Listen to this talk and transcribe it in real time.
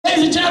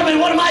Ladies and gentlemen,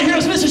 one of my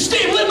heroes, Mr.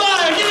 Steve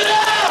Whitmire. Give it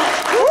up!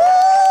 Woo!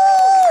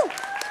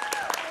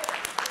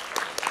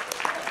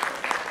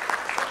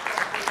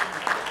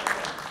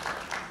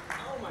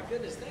 Oh my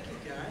goodness, thank you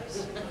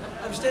guys.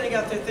 I'm standing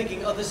out there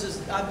thinking, oh, this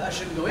is, I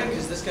shouldn't go in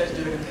because this guy's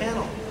doing a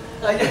panel.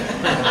 I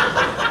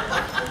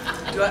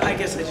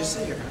guess I just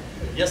sit here.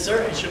 Yes,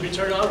 sir. It should be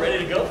turned on,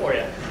 ready to go for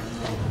you.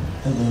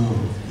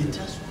 Hello. It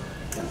does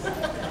work.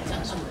 It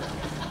does work.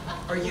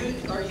 Are you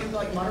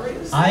like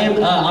moderators?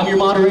 I'm your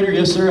moderator,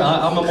 yes, sir.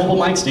 I'm a mobile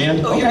mic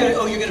stand. Oh, okay.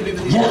 you're gonna be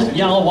with these guys?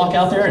 Yeah, I'll walk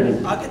out there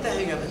and. I'll get the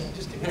hang of it.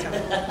 Just give me time.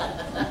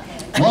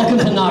 Welcome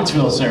to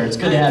Knoxville, sir. It's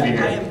good to have you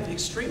here. I am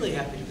extremely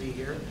happy to be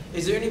here.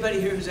 Is there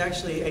anybody here who's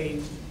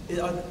actually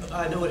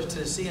I know what a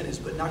Tennessean is,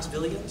 but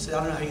Knoxvillian? So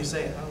I don't know how you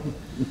say it.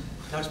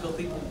 Knoxville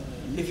people?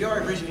 If you are,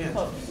 raise your hand.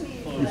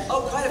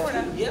 Oh, quite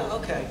a few. Yeah,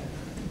 okay.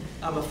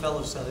 I'm a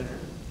fellow Southerner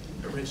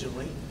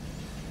originally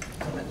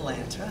from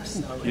Atlanta, so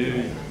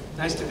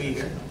nice to be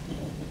here.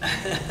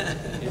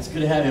 It's good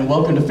to have you.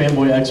 Welcome to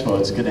Fanboy Expo.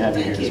 It's good to have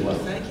you here as well.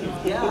 Thank you.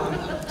 Yeah,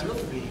 I'm thrilled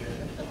to be here.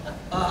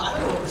 I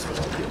don't know what we're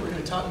supposed to do. We're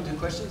going to talk and do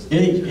questions?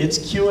 It's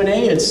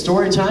Q&A. It's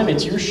story time.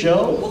 It's your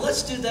show. Well,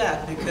 let's do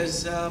that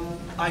because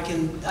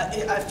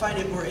I find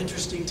it more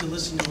interesting to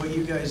listen to what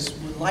you guys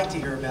would like to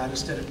hear about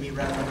instead of me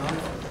rattling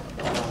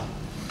on.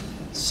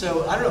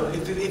 So, I don't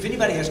know, if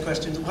anybody has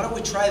questions, why don't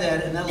we try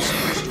that, and that'll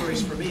spur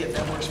stories for me if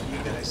that works for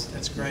you guys.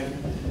 That's great.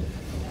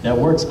 That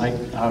works. I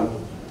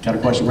got a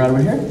question right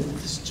over here.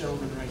 This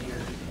gentleman right here.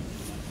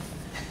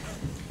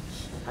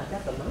 I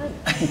got the mic.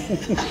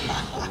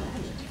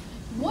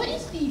 What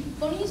is the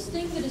funniest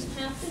thing that has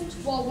happened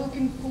while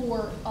working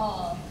for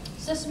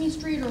Sesame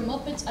Street or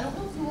Muppets? I don't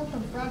know if you worked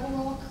on Fraggle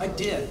Rock. I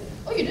did.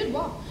 Oh, you did?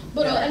 Wow.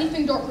 But Yeah.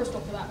 anything Dark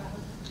Crystal for that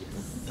matter.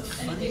 The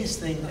funniest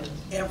thing that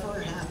ever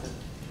happened.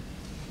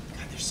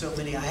 God, there's so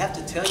many. I have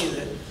to tell you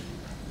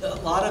that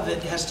a lot of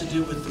it has to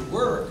do with the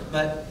work,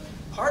 but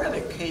part of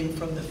it came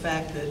from the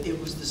fact that it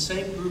was the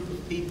same group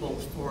of people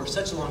for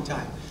such a long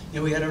time. You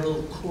know, we had our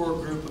little core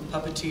group of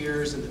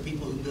puppeteers and the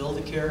people who build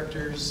the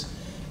characters,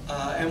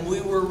 and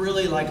we were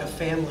really like a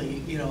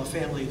family, you know, a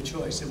family of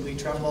choice, and we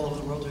traveled all over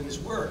the world doing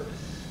this work.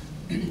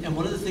 And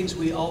one of the things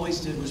we always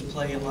did was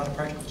play a lot of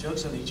practical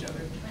jokes on each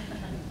other.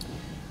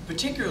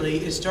 Particularly,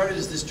 it started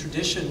as this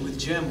tradition with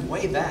Jim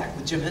way back,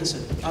 with Jim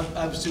Henson.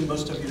 I assume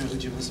most of you know who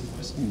Jim Henson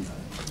was.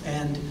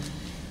 And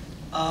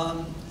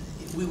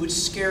we would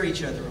scare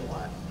each other a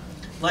lot.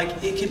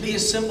 Like, it could be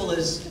as simple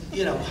as,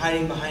 you know,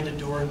 hiding behind a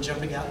door and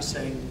jumping out and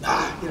saying,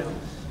 ah, you know,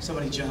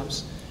 somebody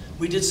jumps.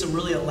 We did some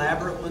really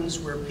elaborate ones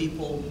where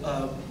people,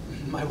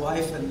 my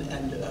wife and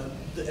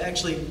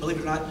actually, believe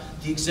it or not,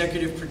 the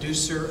executive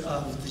producer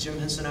of the Jim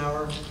Henson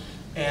Hour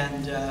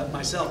and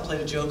myself played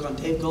a joke on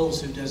Dave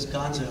Goles, who does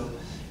Gonzo,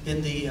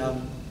 in the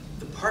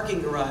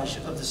parking garage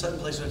of the Sutton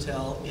Place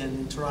Hotel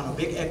in Toronto,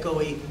 big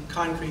echoey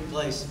concrete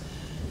place.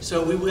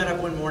 So we went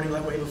up one morning,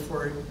 like way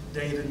before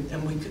Dave,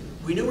 and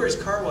we knew where his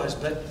car was,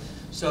 but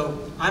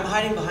so I'm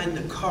hiding behind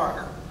the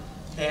car,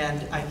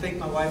 and I think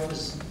my wife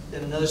was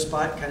in another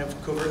spot, kind of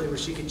covertly, where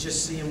she could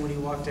just see him when he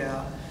walked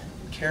out.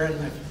 Karen,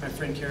 my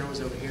friend Karen,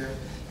 was over here,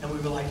 and we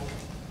were like,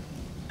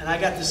 and I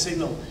got the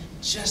signal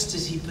just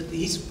as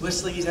he's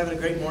whistling, he's having a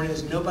great morning,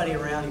 there's nobody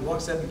around, he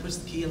walks up, he puts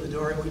the key in the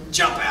door, and we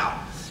jump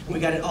out. And we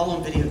got it all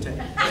on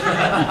videotape.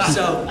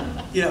 So,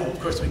 you know, of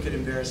course we could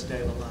embarrass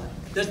Dave a lot.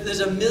 There's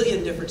a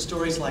million different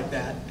stories like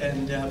that,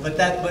 and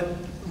but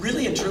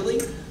really and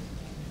truly,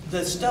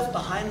 the stuff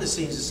behind the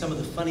scenes is some of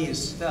the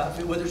funniest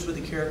stuff, whether it's with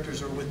the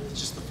characters or with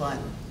just the fun,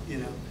 you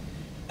know.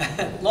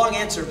 Long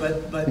answer,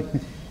 but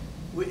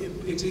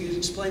it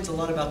explains a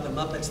lot about the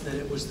Muppets, that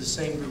it was the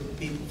same group of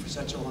people for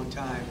such a long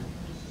time.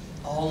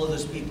 All of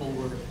those people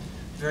were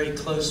very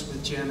close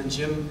with Jim, and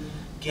Jim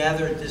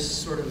gathered this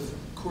sort of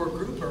core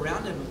group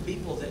around him of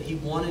people that he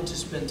wanted to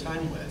spend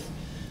time with,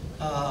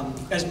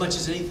 as much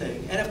as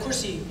anything. And of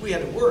course, we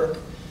had to work,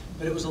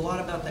 but it was a lot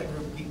about that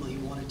group of people he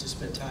wanted to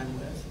spend time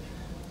with.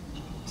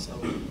 So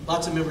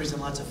lots of memories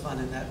and lots of fun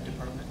in that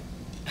department.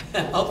 I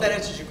hope that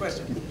answers your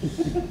question.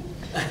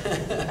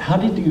 How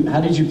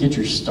did you get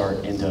your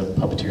start into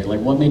puppeteering?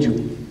 Like, what made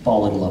you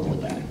fall in love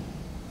with that?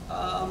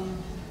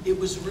 It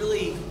was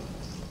really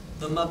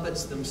the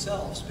Muppets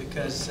themselves,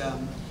 because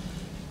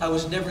I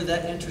was never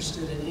that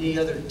interested in any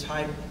other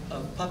type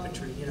of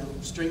puppetry. You know,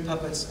 string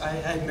puppets. I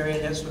had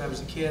marionettes when I was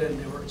a kid, and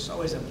they were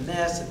always a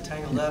mess and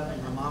tangled up,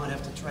 and my mom would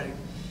have to try to.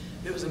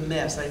 It was a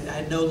mess. I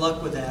had no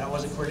luck with that. I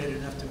wasn't coordinated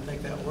enough to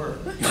make that work.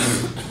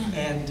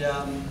 And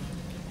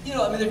you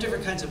know, I mean, there are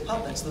different kinds of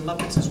puppets. The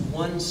Muppets is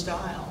one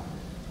style,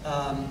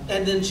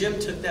 and then Jim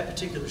took that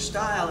particular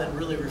style and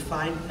really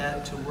refined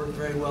that to work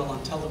very well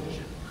on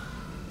television.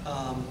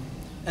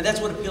 And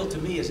that's what appealed to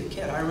me as a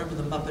kid. I remember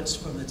the Muppets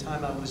from the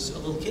time I was a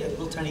little kid, a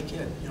little tiny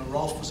kid. You know,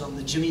 Rolf was on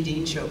the Jimmy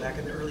Dean show back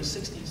in the early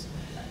 60s.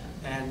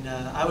 And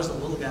I was the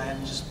little guy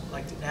and just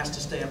like asked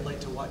to stay up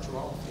late to watch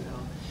Rolf, you know.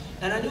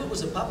 And I knew it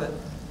was a puppet,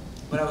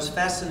 but I was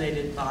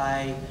fascinated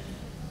by,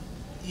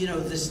 you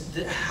know,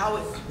 how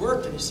it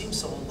worked, and it seemed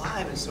so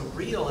alive and so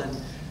real. And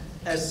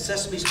as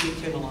Sesame Street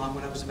came along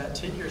when I was about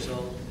 10 years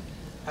old,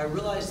 I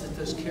realized that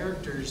those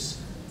characters,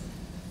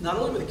 not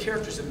only were the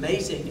characters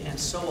amazing and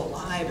so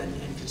alive and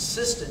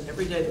consistent,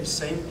 every day the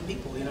same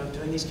people, you know,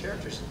 doing these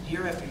characters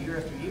year after year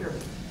after year,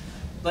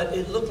 but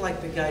it looked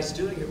like the guys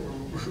doing it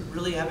were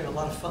really having a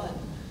lot of fun,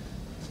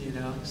 you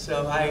know.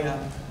 So I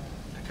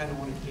kind of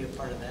wanted to be a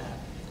part of that.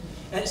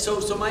 And so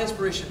my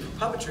inspiration for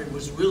puppetry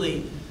was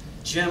really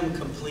Jim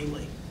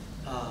completely.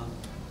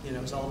 You know,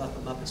 it was all about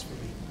the Muppets for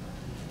me,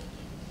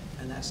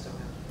 and that style.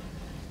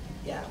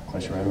 Yeah.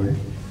 Question right over here.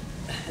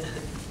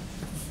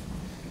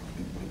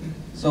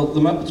 So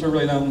the Muppets are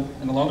really known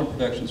in a lot of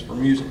productions for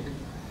music.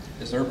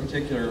 Is there a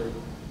particular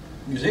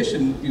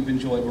musician you've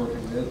enjoyed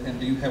working with, and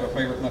do you have a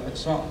favorite Muppet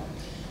song?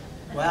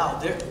 Wow,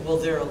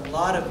 there are a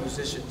lot of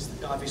musicians,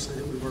 obviously,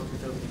 that we worked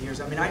with over the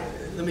years. I mean,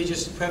 let me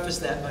just preface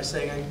that by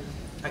saying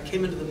I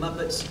came into the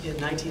Muppets in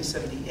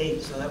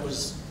 1978, so that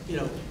was, you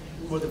know,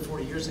 more than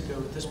 40 years ago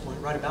at this point,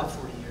 right about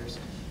 40 years.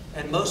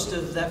 And most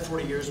of that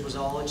 40 years was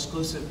all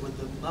exclusive with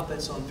the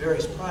Muppets on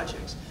various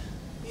projects.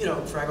 You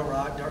know, Fraggle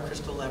Rock, Dark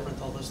Crystal,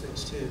 Labyrinth, all those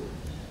things too.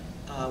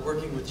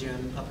 Working with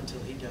Jim up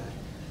until he died.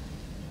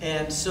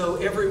 And so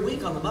every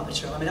week on the Muppet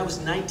Show, I mean, I was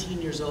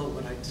 19 years old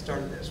when I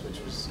started this, which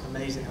was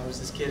amazing. I was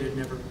this kid who'd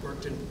never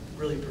worked in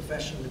really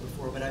professionally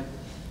before, but I'd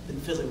been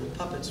fiddling with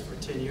puppets for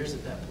 10 years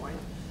at that point.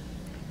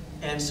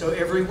 And so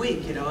every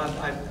week, you know,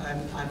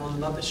 I'm on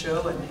the Muppet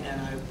Show,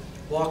 and I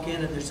walk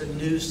in, and there's a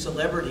new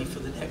celebrity for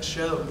the next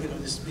show. You know,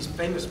 these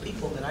famous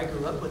people that I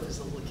grew up with as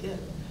a little kid.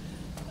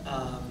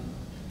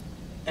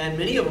 And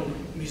many of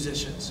them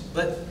musicians,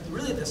 but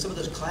really some of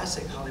those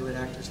classic Hollywood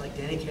actors like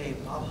Danny Kaye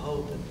and Bob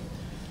Hope, and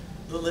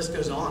the list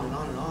goes on and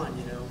on and on,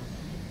 you know.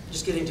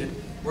 Just getting to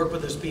work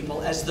with those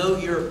people as though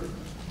you're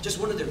just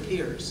one of their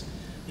peers.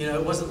 You know,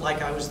 it wasn't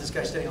like I was this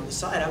guy standing on the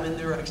side. I'm in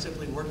there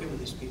actively working with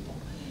these people.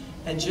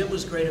 And Jim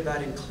was great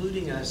about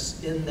including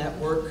us in that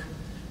work.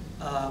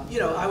 You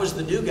know, I was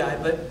the new guy,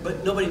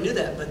 but nobody knew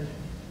that, but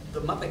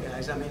the Muppet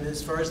guys, I mean,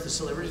 as far as the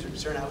celebrities are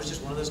concerned, I was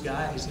just one of those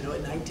guys, you know,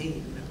 at 19.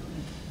 You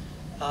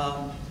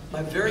know.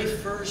 My very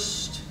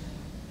first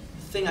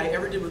thing I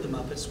ever did with the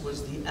Muppets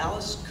was the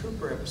Alice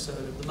Cooper episode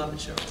of The Muppet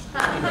Show.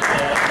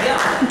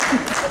 Yeah.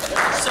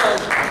 So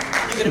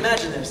you can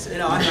imagine this. You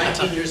know, I'm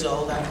 19 years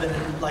old. I've been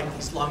in like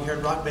these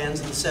long-haired rock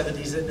bands in the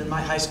 70s and in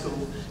my high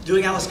school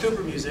doing Alice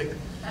Cooper music.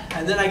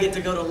 And then I get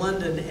to go to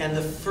London, and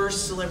the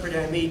first celebrity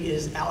I meet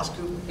is Alice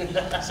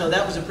Cooper. So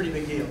that was a pretty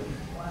big deal.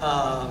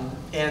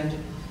 And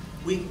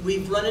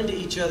we've run into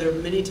each other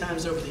many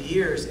times over the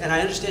years, and I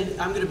understand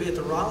I'm going to be at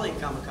the Raleigh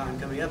Comic-Con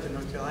coming up in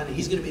North Carolina.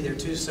 He's going to be there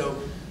too, so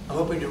I'm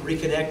hoping to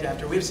reconnect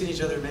after. We haven't seen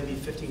each other in maybe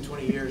 15,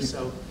 20 years,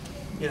 so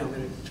you know, I'm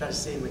going to try to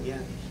see him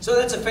again. So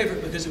that's a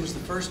favorite because it was the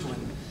first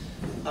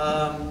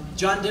one.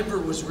 John Denver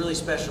was really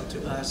special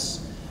to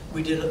us.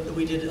 We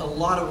did a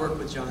lot of work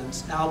with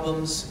John's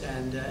albums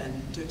and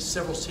did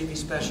several TV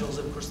specials,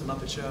 and of course the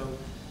Muppet Show.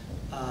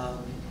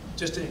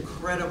 Just an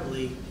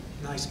incredibly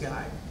nice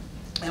guy,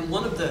 and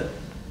one of the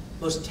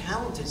most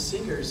talented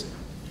singers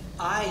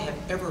I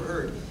have ever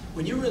heard.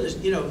 When you really,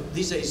 you know,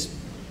 these days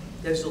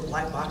there's little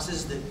black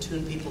boxes that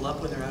tune people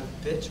up when they're out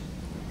of pitch.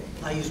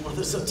 I use one of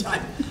those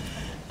sometimes.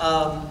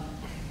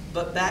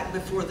 But back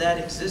before that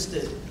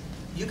existed,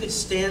 you could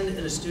stand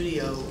in a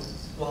studio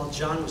while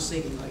John was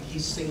singing, like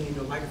he's singing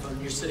into a microphone,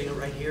 and you're sitting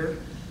right here,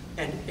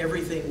 and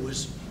everything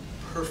was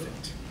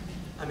perfect.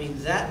 I mean,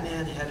 that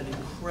man had an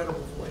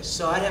incredible voice.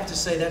 So I'd have to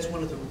say that's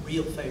one of the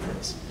real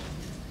favorites.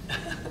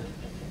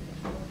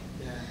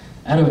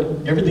 Out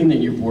of everything that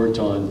you've worked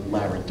on,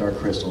 Labyrinth, Dark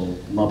Crystal,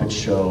 Muppet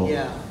Show,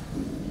 yeah.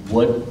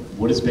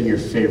 What has been your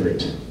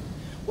favorite?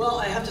 Well,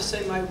 I have to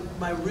say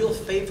my real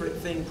favorite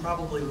thing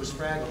probably was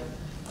Fraggle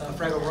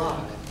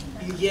Rock.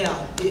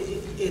 Yeah,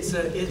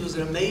 it was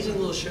an amazing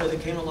little show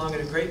that came along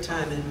at a great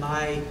time in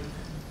my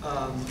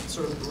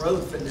sort of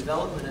growth and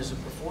development as a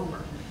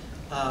performer.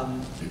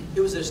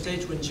 It was at a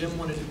stage when Jim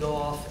wanted to go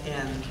off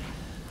and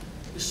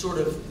sort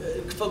of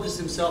focus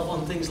himself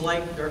on things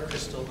like Dark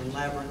Crystal and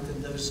Labyrinth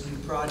and those new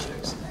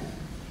projects.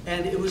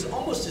 And it was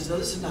almost as though,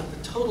 this is not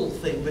the total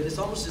thing, but it's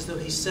almost as though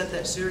he set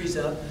that series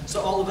up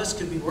so all of us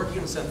could be working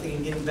on something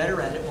and getting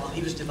better at it while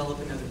he was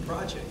developing other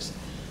projects.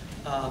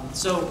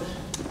 So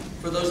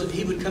for those,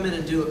 he would come in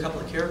and do a couple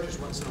of characters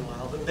once in a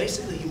while, but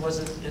basically he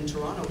wasn't in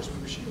Toronto as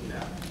we were shooting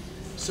that.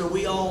 So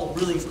we all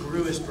really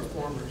grew as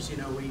performers. You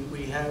know, we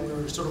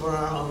were sort of on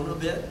our own a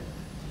bit.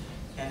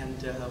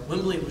 And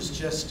Wembley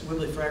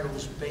Fraggle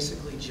was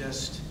basically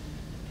just,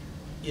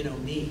 you know,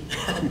 me.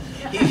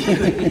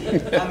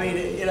 I mean,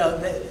 you know,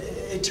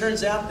 it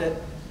turns out that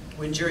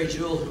when Jerry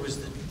Jewell, who was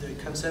the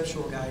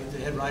conceptual guy, the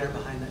head writer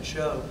behind that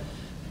show,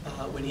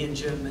 when he and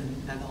Jim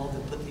and all of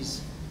them put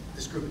this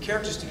group of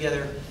characters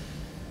together,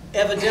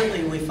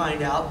 evidently we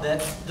find out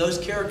that those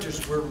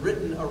characters were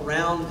written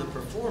around the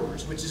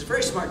performers, which is a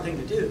very smart thing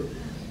to do.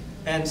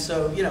 And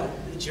so, you know,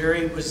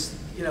 Jerry was,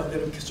 you know,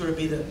 going to sort of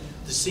be the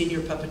senior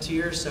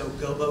puppeteer, so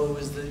Gobo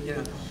was the, you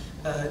know,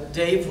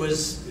 Dave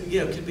was, you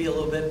know, could be a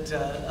little bit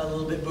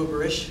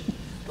booberish,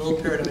 a little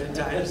paranoid at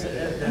times, in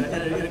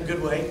a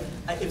good way,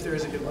 if there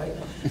is a good way.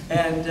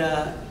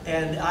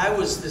 And I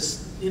was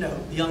this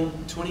young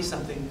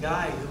 20-something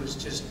guy who was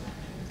just,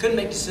 couldn't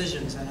make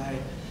decisions, and I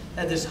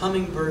had this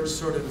hummingbird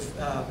sort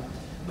of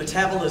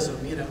metabolism,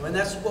 and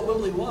that's what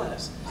Wembley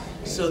was.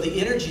 So the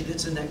energy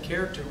that's in that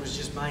character was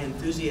just my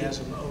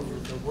enthusiasm over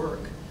the work.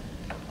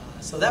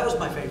 So that was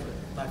my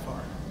favorite, by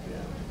far. Yeah.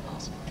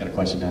 Awesome. Got a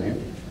question down here?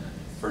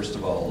 First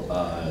of all,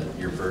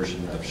 your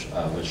version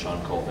of with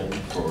Sean Colvin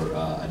for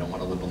I Don't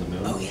Want to Live on the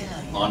Moon. Oh,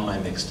 yeah. On my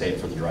mixtape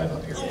for the drive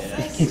up here. Oh,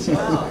 thank you.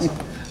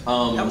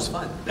 Wow. That was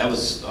fun. That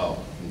was,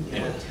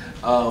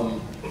 anyway.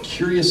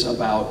 Curious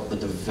about the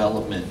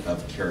development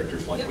of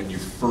characters, like when you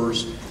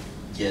first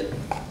get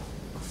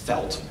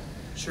felt.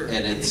 Sure.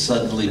 And it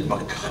suddenly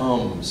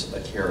becomes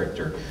a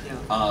character.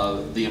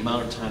 Yeah. The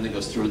amount of time that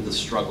goes through the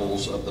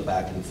struggles of the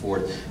back and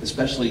forth,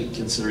 especially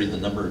considering the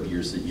number of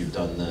years that you've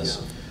done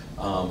this.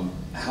 Yeah.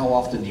 How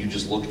often do you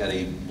just look at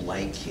a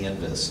blank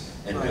canvas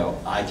and go,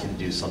 I can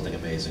do something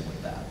amazing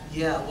with that?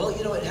 Yeah, well,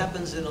 it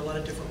happens in a lot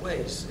of different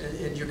ways,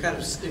 and you're kind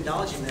of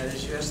acknowledging that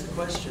as you ask the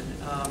question.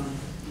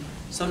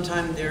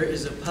 Sometimes there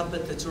is a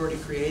puppet that's already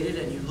created,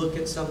 and you look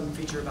at some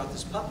feature about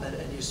this puppet,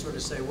 and you sort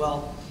of say,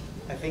 well,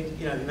 I think,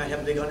 he might have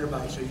a big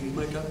underbite, so you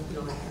might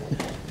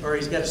have, or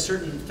he's got a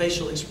certain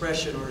facial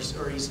expression,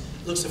 or he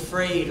looks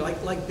afraid,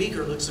 like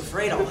Beaker looks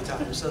afraid all the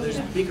time. So there's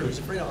Beaker who's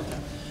afraid all the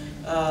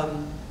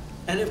time.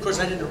 And of course,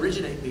 I didn't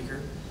originate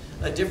Beaker.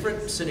 A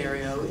different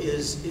scenario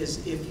is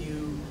if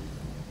you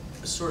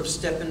sort of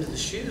step into the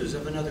shoes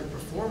of another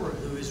performer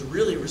who is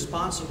really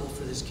responsible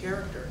for this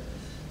character,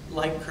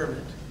 like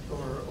Kermit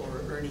or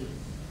Ernie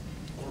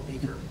or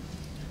Beaker.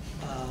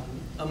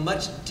 A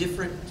much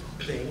different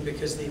thing,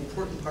 because the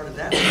important part of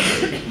that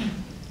is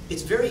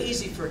it's very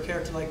easy for a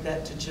character like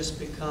that to just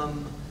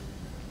become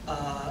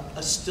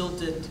a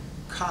stilted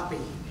copy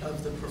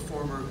of the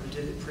performer who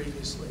did it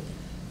previously.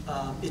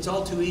 It's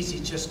all too easy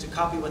just to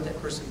copy what that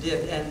person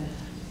did, and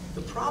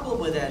the problem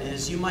with that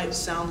is you might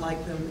sound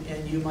like them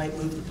and you might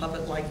move the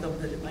puppet like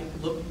them, that it might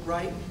look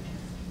right,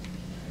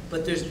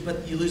 but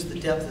you lose the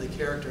depth of the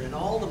character. And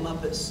all the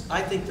Muppets,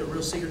 I think the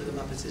real secret of the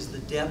Muppets is the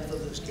depth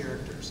of those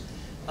characters.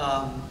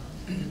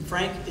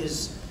 Frank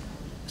is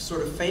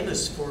sort of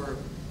famous for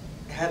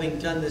having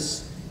done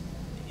this,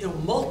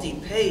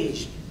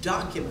 multi-page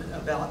document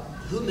about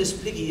who Miss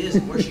Piggy is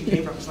and where she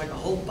came from. It's like a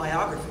whole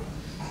biography,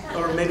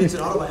 or maybe it's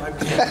an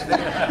autobiography.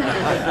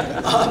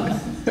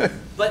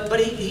 But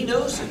he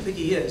knows who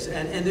Piggy is,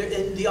 and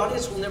the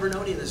audience will never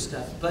know any of this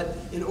stuff. But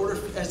in order,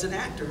 as an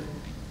actor,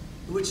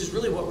 which is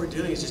really what we're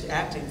doing, is just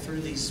acting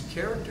through these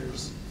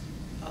characters.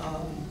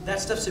 That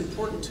stuff's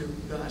important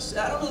to us.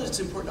 I don't know that it's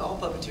important to all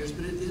puppeteers,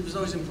 but it was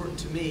always important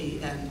to me,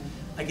 and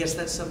I guess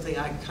that's something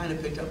I kind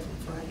of picked up from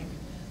Frank.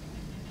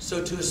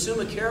 So to assume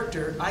a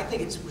character, I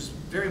think it was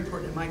very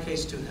important in my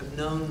case to have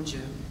known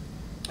Jim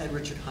and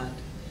Richard Hunt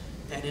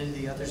and any of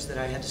the others that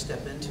I had to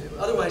step into.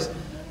 Otherwise,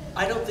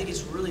 I don't think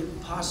it's really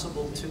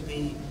possible to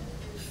be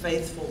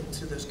faithful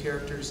to those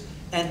characters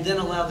and then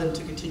allow them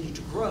to continue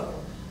to grow.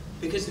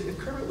 Because if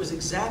Kermit was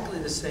exactly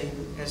the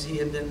same as he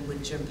had been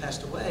when Jim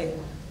passed away,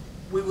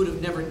 we would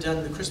have never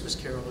done the Christmas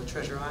Carol or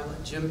Treasure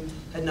Island. Jim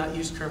had not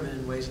used Kermit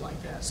in ways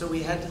like that. So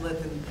we had to let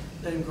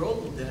him grow a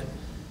little bit.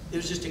 It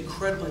was just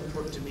incredibly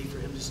important to me for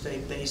him to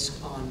stay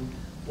based on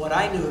what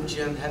I knew of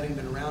Jim, having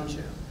been around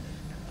Jim.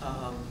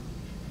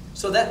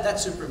 So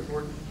that's super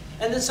important.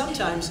 And then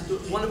sometimes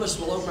one of us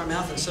will open our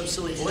mouth and some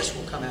silly voice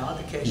will come out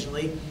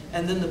occasionally,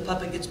 and then the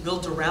puppet gets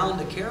built around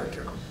the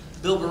character.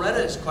 Bill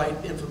Beretta is quite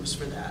infamous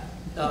for that.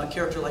 A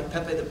character like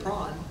Pepe the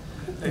Prawn,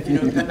 if you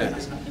know who Pepe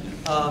is.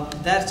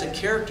 That's a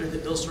character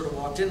that Bill sort of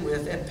walked in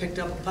with and picked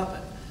up a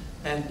puppet.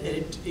 And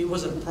it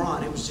wasn't a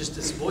prawn, it was just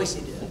this voice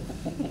he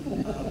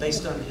did,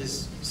 based on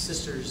his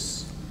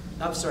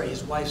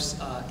wife's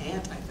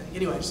aunt, I think.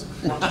 Anyways,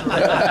 long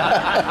story.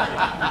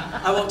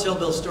 I won't tell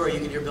Bill's story, you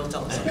can hear Bill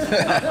tell it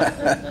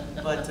sometimes.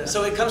 But,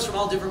 so it comes from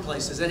all different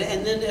places. And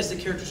then as the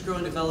characters grow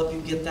and develop,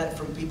 you get that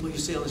from people you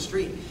see on the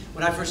street.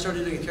 When I first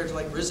started doing a character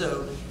like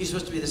Rizzo, he's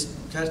supposed to be this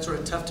kind of sort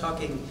of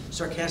tough-talking,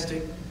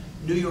 sarcastic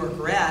New York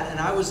rat, and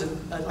I was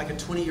like a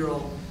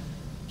 20-year-old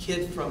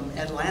kid from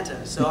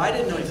Atlanta, so I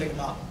didn't know anything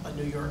about a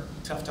New York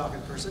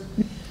tough-talking person.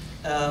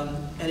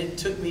 And it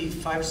took me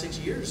 5 or 6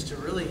 years to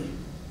really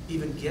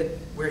even get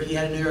where he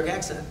had a New York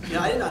accent.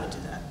 I didn't know how to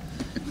do that.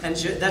 And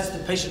that's the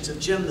patience of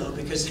Jim, though,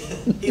 because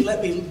he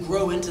let me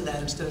grow into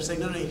that instead of saying,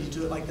 no, you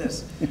do it like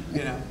this,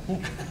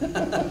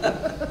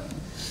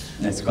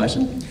 Next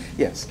question?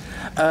 Yes.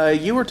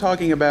 You were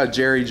talking about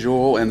Jerry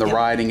Jewell and the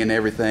writing and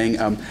everything.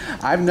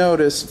 I've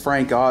noticed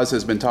Frank Oz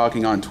has been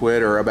talking on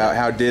Twitter about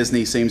how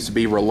Disney seems to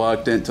be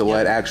reluctant to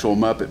let actual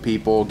Muppet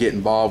people get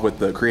involved with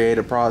the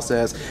creative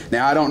process.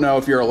 Now, I don't know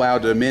if you're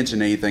allowed to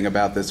mention anything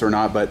about this or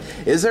not, but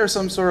is there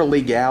some sort of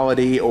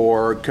legality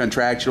or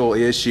contractual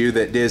issue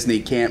that Disney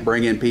can't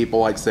bring in people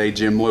like, say,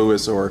 Jim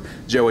Lewis or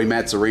Joey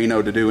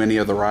Mazzarino to do any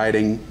of the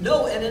writing?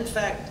 No, and in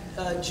fact,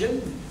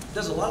 Jim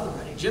does a lot of the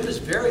writing. Jim is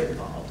very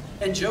involved.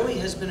 And Joey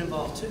has been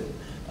involved too.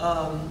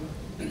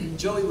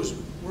 Joey was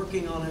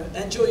working on it,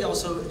 and Joey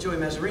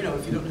Mazzarino,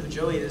 if you don't know who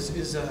Joey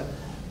is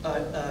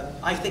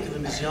I think of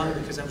him as young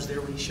because I was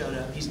there when he showed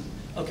up. He's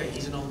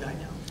an old guy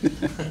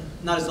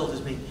Not as old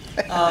as me.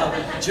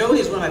 Joey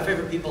is one of my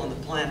favorite people on the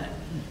planet.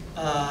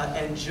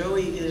 And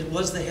Joey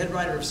was the head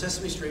writer of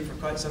Sesame Street for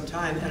quite some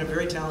time and a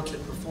very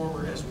talented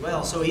performer as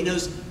well. So he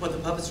knows what the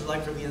puppets are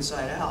like from the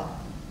inside out.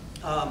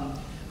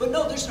 But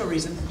no, there's no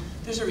reason.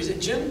 There's no reason.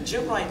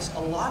 Jim writes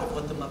a lot of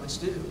what the Muppets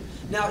do.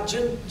 Now,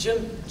 Jim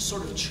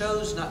sort of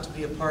chose not to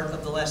be a part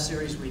of the last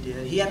series we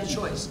did. He had a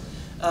choice.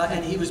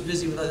 And he was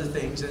busy with other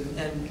things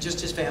and just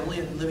his family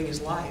and living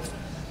his life.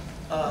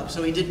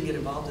 So he didn't get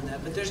involved in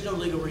that. But there's no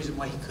legal reason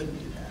why he couldn't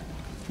do that.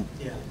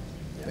 Yeah.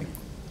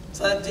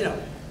 So, that, you know,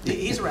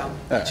 he's around.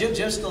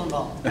 Jim's still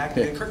involved.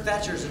 And Kirk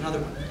Thatcher is another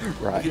one.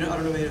 Right. I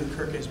don't know who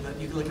Kirk is, but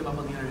you can look him up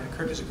on the internet.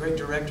 Kirk is a great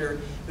director,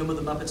 been with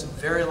the Muppets a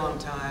very long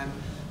time,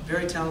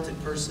 very talented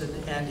person,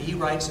 and he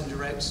writes and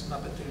directs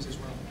Muppet things as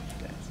well.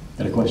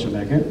 Got a question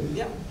back here?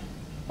 Yeah.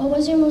 What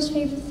was your most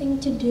favorite thing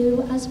to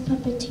do as a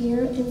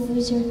puppeteer, and what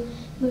was your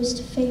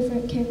most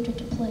favorite character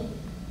to play?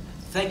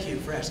 Thank you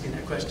for asking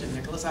that question,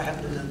 Nicholas. I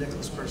happen to know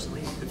Nicholas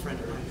personally. He's a good friend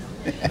of mine.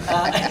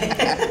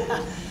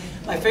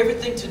 My favorite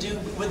thing to do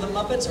with the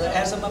Muppets, or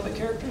as a Muppet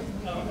character?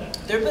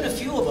 There have been a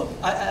few of them.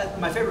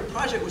 My favorite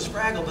project was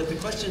Fraggle, but the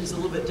question's a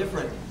little bit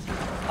different.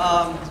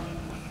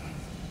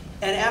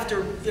 And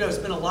after, it's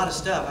been a lot of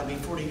stuff. I mean,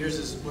 40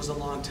 years was a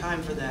long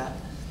time for that.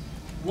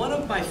 One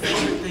of my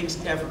favorite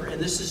things ever, and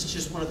this is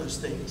just one of those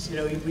things,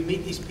 we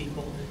meet these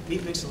people,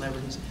 meet big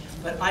celebrities,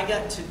 but I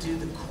got to do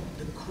the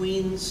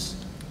Queen's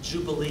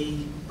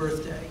Jubilee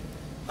birthday,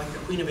 like the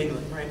Queen of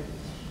England, right?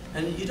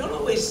 And you don't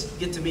always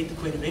get to meet the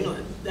Queen of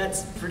England.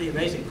 That's pretty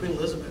amazing, Queen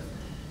Elizabeth.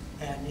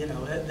 And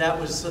that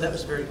was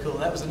very cool.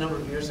 That was a number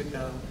of years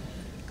ago.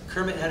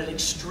 Kermit had an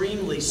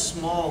extremely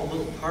small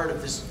little part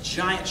of this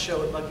giant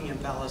show at Buckingham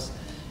Palace,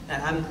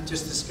 and I'm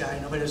just this guy.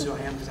 Nobody knows who I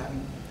am because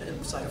I'm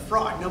inside a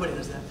frog. Nobody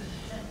knows that.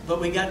 But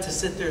we got to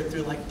sit there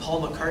through like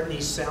Paul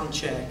McCartney's sound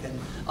check and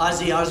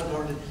Ozzy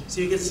Osbourne, and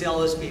so you get to see all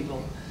those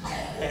people.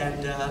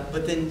 And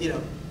but then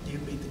you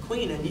meet the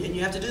Queen, and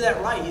you have to do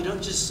that right. You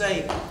don't just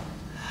say,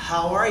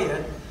 "How are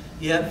you?"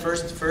 Yeah,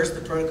 first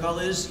the protocol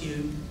is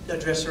you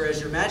address her as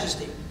Your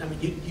Majesty. I mean,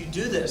 you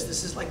do this.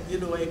 This is like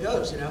the way it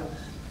goes,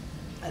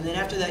 And then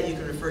after that, you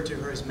can refer to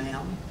her as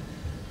ma'am.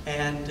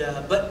 And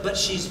but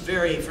she's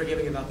very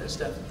forgiving about that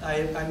stuff.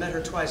 I met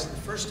her twice. The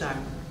first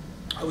time,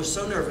 I was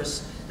so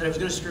nervous that I was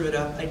going to screw it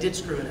up. I did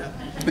screw it up.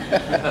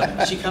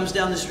 She comes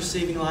down this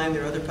receiving line.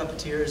 There are other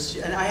puppeteers,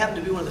 and I happen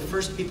to be one of the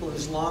first people in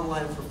this long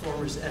line of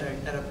performers at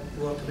a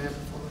Royal Command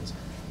performance.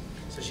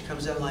 So she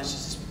comes down the line.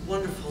 She's this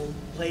wonderful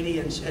lady,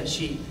 and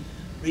she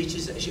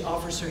reaches, she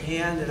offers her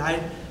hand, and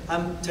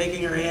I'm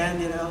taking her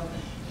hand,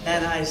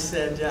 and I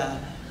said,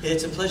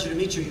 "It's a pleasure to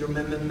meet you, Your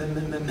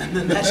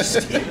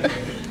Majesty."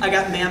 I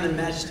got ma'am and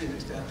majesty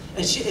mixed up.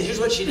 And here's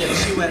what she did.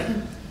 She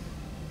went,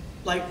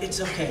 like, it's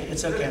okay, I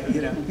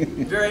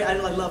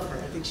love her.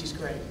 I think she's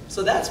great.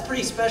 So that's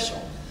pretty special.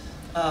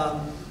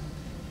 I'm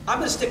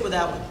going to stick with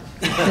that one.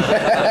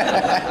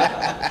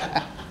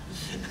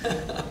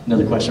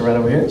 Another question right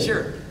over here?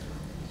 Sure.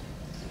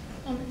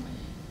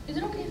 Is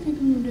it okay if you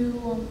can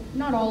do,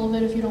 not all of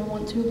it if you don't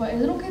want to, but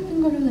is it okay if you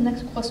can go to the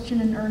next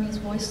question in Ernie's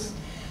voice?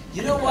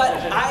 You know what?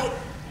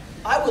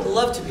 I would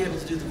love to be able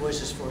to do the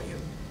voices for you.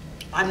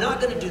 I'm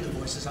not going to do the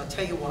voices. I'll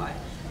tell you why.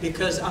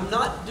 Because I'm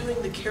not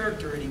doing the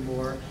character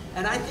anymore,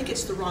 and I think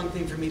it's the wrong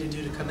thing for me to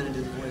do to come in and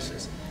do the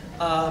voices.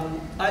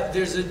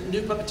 There's a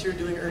new puppeteer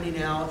doing Ernie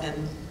now,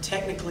 and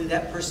technically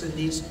that person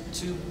needs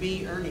to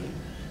be Ernie.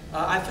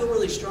 I feel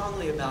really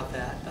strongly about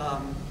that.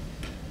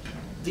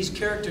 These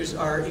characters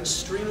are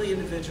extremely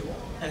individual,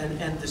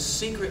 and the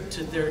secret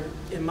to their,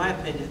 in my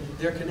opinion,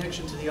 their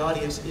connection to the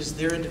audience is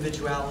their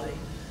individuality.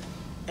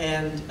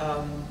 And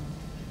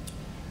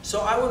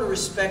so I want to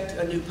respect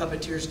a new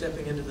puppeteer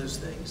stepping into those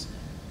things.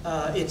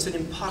 It's an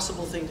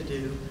impossible thing to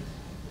do.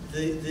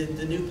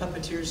 The new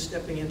puppeteers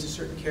stepping into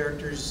certain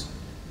characters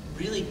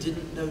really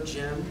didn't know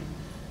Jim.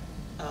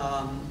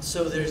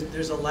 So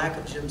there's a lack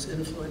of Jim's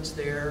influence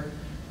there.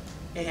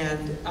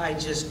 And I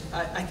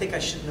think I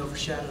shouldn't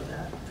overshadow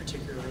that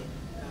particularly.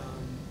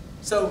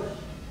 So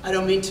I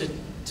don't mean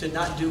to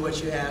not do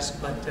what you ask,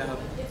 but It's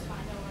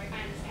fine, don't worry,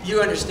 I understand.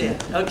 you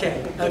understand.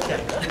 Okay.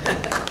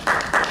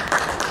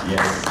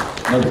 Yes.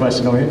 Another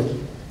question over here?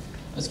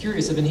 I was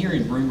curious, I've been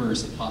hearing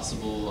rumors of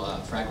possible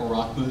Fraggle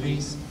Rock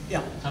movies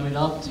coming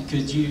up.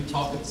 Could you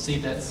see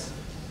if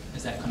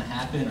is that going to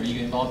happen? Are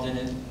you involved in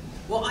it?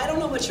 Well, I don't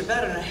know much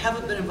about it, and I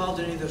haven't been involved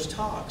in any of those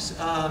talks.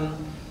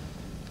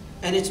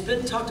 And it's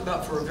been talked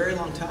about for a very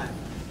long time.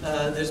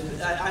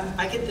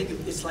 I can think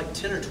of, it's like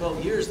 10 or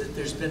 12 years that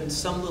there's been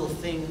some little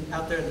thing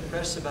out there in the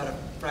press about a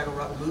Fraggle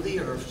Rock movie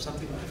or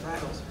something with the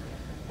Fraggles.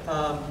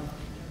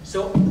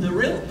 So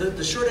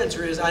the short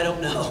answer is I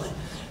don't know.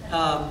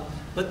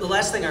 But the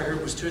last thing I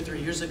heard was 2 or 3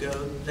 years ago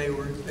they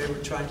were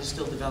trying to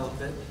still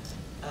develop it.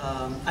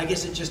 I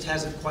guess it just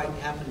hasn't quite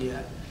happened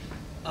yet.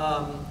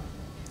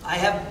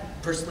 I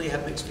personally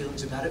have mixed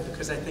feelings about it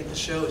because I think the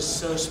show is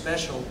so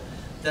special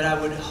that I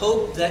would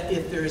hope that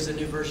if there is a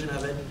new version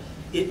of it,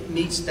 it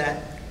meets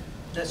that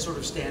sort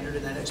of standard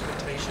and that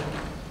expectation.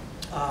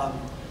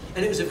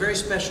 And it was a very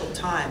special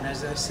time,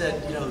 as I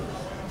said.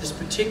 this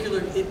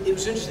particular, it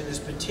was interesting, this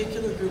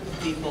particular group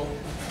of people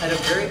at a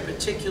very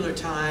particular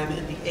time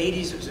in the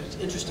 80s. It was an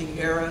interesting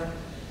era,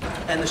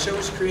 and the show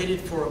was created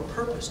for a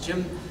purpose.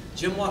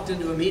 Jim walked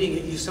into a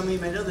meeting, some of you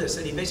may know this,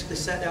 and he basically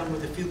sat down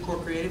with a few core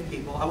creative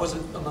people. I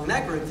wasn't among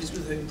that group, these were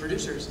the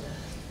producers.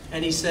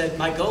 And he said,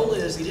 my goal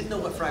is, he didn't know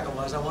what Fraggle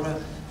was, I want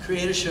to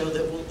create a show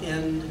that will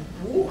end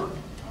war.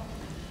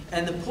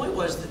 And the point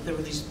was that there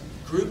were these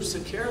groups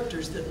of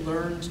characters that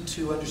learned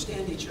to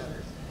understand each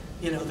other.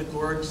 You know, the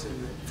Gorgs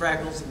and the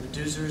Fraggles and the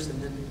Doozers,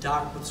 and then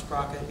Doc with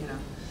Sprocket, you know.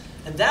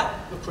 And that,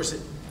 of course,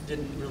 it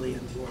didn't really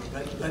end war,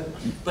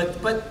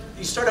 but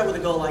you start out with a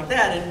goal like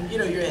that, and you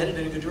know, you're headed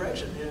in a good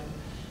direction, you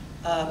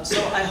know.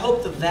 So I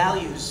hope the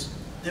values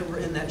that were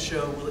in that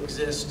show will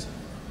exist,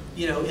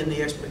 you know, in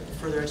the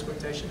further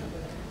exploitation of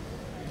it.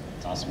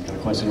 That's awesome. Got a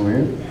question over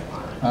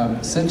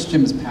here? Since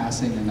Jim's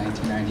passing in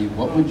 1990,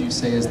 what would you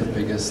say is the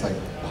biggest, like,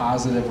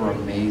 positive or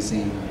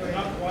amazing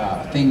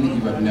thing that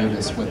you have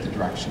noticed with the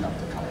direction of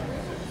the company?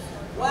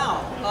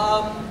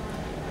 Wow.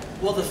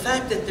 Well, the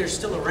fact that they're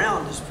still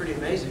around is pretty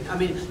amazing. I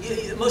mean,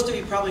 most of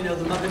you probably know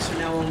the Muppets are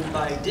now owned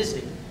by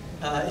Disney.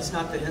 It's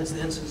not the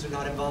Hensons are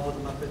not involved with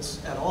the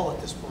Muppets at all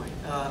at this point.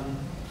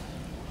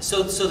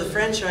 So the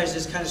franchise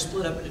is kind of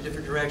split up into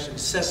different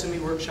directions. Sesame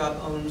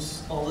Workshop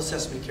owns all the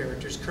Sesame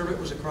characters. Kermit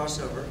was a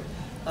crossover.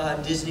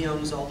 Disney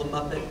owns all the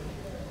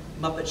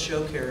Muppet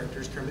Show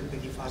characters, Kermit,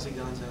 Mickey, Fozzie,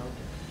 Gonzo.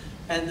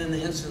 And then the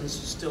Hensons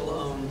still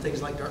own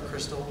things like Dark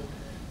Crystal,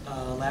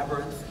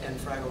 Labyrinth, and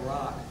Fraggle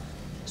Rock.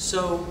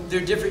 So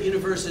they're different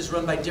universes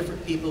run by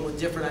different people with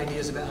different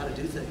ideas about how to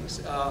do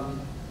things.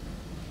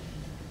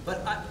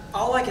 But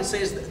all I can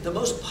say is that the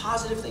most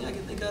positive thing I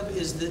can think of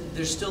is that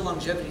there's still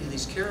longevity to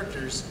these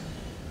characters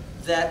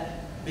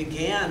that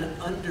began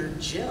under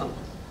Jim.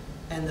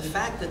 And the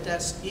fact that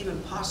that's even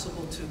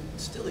possible to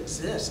still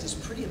exist is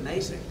pretty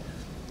amazing.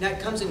 Now it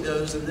comes and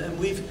goes, and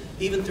we've,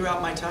 even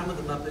throughout my time with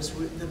the Muppets,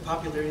 the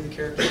popularity of the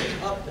characters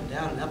went up and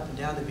down and up and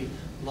down. There'd be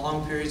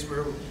long periods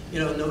where, you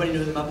know, nobody knew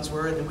who the Muppets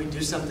were, and then we'd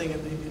do something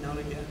and maybe known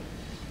again.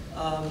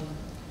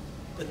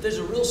 But there's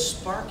a real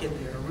spark in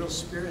there, a real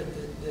spirit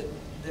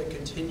that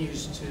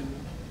continues to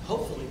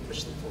hopefully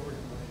push them forward in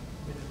a way.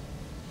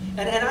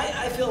 You know? And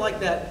I feel like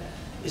that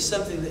is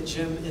something that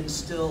Jim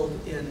instilled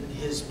in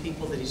his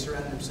people that he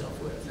surrounded himself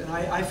with, and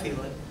I feel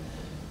it.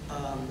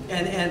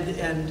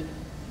 And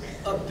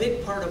a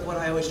big part of what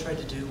I always tried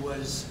to do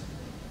was,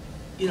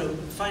 you know,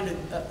 find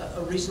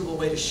a reasonable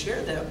way to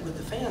share that with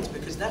the fans,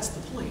 because that's the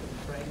point,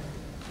 right?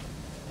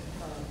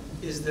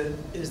 Is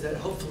that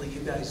hopefully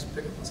you guys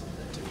pick up on some of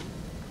that too.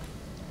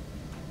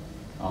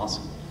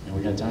 Awesome. And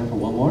we got time for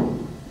one more?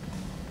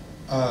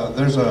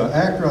 There's an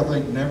actor I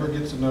think never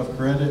gets enough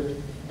credit,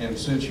 and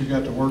since you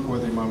got to work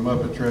with him on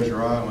Muppet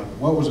Treasure Island,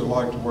 what was it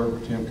like to work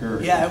with Tim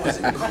Curry? Yeah, it was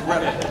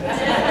incredible.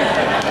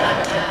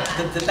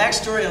 The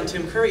backstory on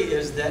Tim Curry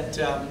is that,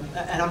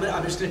 and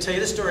I'm just going to tell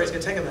you the story, it's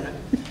going to take a minute,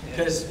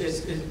 because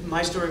it's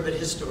my story but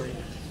his story.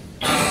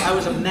 I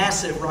was a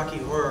massive Rocky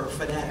Horror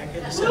fanatic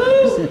in the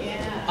 70s.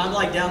 Yeah. I'm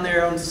like down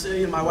there,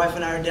 my wife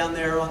and I are down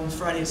there on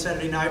Friday and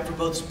Saturday night for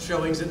both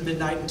showings at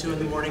midnight and 2 in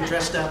the morning,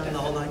 dressed up in the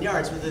whole 9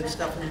 yards with the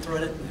stuff and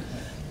throwing it.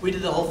 We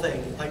did the whole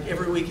thing, like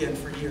every weekend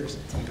for years.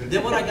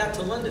 Then when I got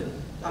to London,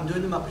 I'm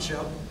doing the Muppet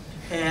Show,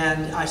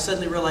 and I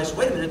suddenly realized,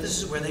 wait a minute,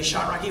 this is where they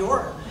shot Rocky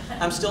Horror.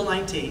 I'm still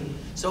 19.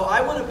 So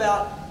I went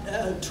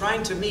about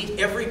trying to meet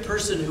every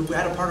person who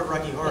had a part of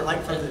Rocky Horror,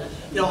 like from the,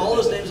 you know, all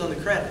those names on the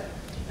credit.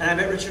 And I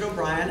met Richard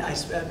O'Brien.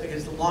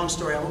 It's a long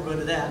story, I won't go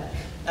into that.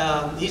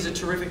 He's a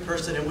terrific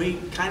person, and we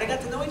kind of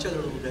got to know each other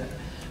a little bit.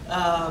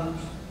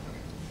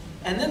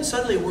 And then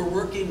suddenly we're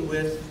working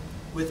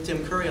with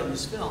Tim Curry on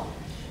this film.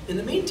 In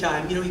the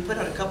meantime, you know, he put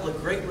out a couple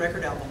of great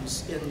record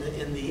albums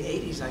in the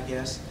 80s, I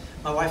guess.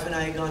 My wife and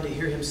I had gone to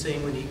hear him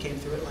sing when he came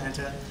through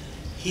Atlanta.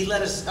 He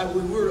let us,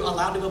 we were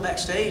allowed to go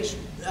backstage.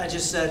 I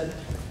just said,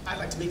 I'd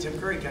like to meet Tim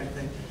Curry, kind of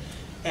thing.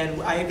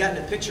 And I had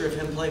gotten a picture of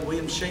him playing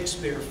William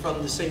Shakespeare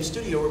from the same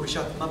studio where we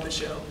shot the Muppet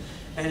Show.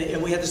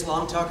 And we had this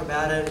long talk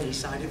about it, and he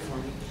signed it for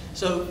me.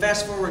 So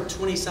fast forward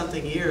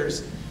 20-something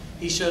years,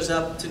 he shows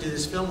up to do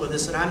this film with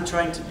us, and I'm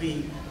trying to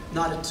be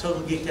not a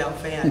total geeked out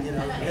fan, you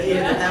know, even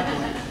at that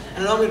point.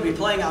 And I'm going to be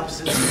playing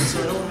opposites,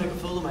 so I don't want to make a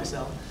fool of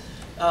myself.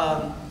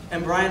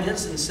 And Brian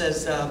Henson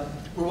says,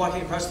 we're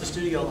walking across the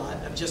studio lot.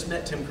 I've just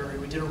met Tim Curry.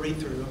 We did a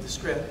read-through of the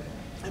script.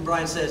 And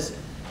Brian says,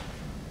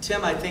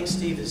 Tim, I think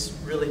Steve is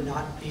really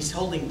not, he's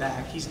holding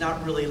back. He's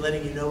not really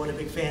letting you know what a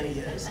big fan he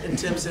is. And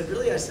Tim said,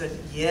 really? I said,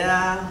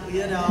 yeah,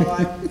 you know,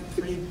 I'm a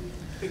pretty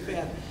big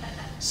fan.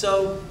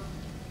 So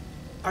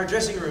our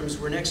dressing rooms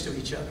were next to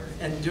each other.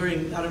 And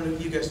during, I don't know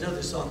if you guys know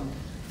this, on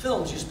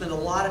films, you spend a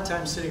lot of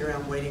time sitting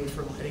around waiting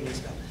for lighting and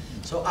stuff.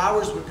 So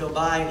hours would go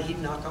by, and he'd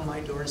knock on my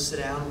door and sit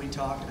down, and we'd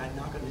talk, and I'd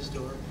knock on his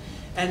door.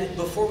 And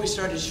before we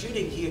started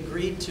shooting, he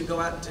agreed to go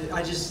out to,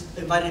 I just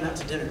invited him out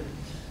to dinner.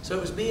 So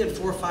it was me and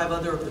 4 or 5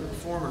 other of the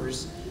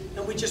performers,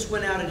 and we just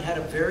went out and had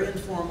a very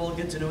informal,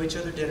 get to know each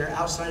other dinner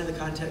outside of the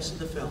context of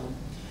the film.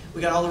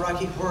 We got all the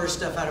Rocky Horror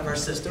stuff out of our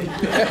system.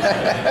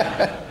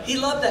 he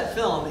loved that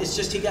film. It's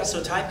just he got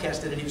so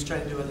typecasted and he was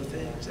trying to do other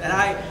things. And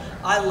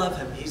I love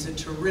him. He's a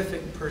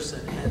terrific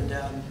person, and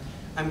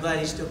I'm glad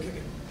he's still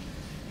kicking.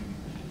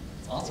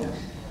 Awesome.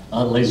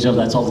 Ladies and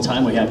gentlemen, that's all the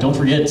time we have. Don't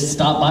forget to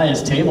stop by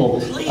his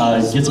table,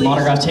 get some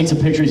autographs, take some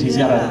pictures. He's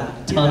got a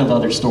ton of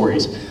other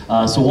stories.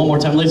 So one more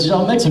time, ladies and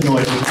gentlemen, make some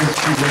noise.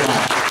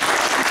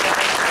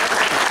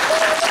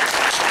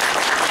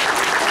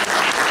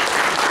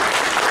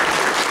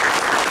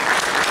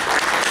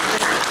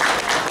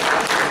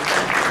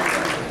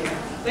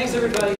 Thanks, everybody.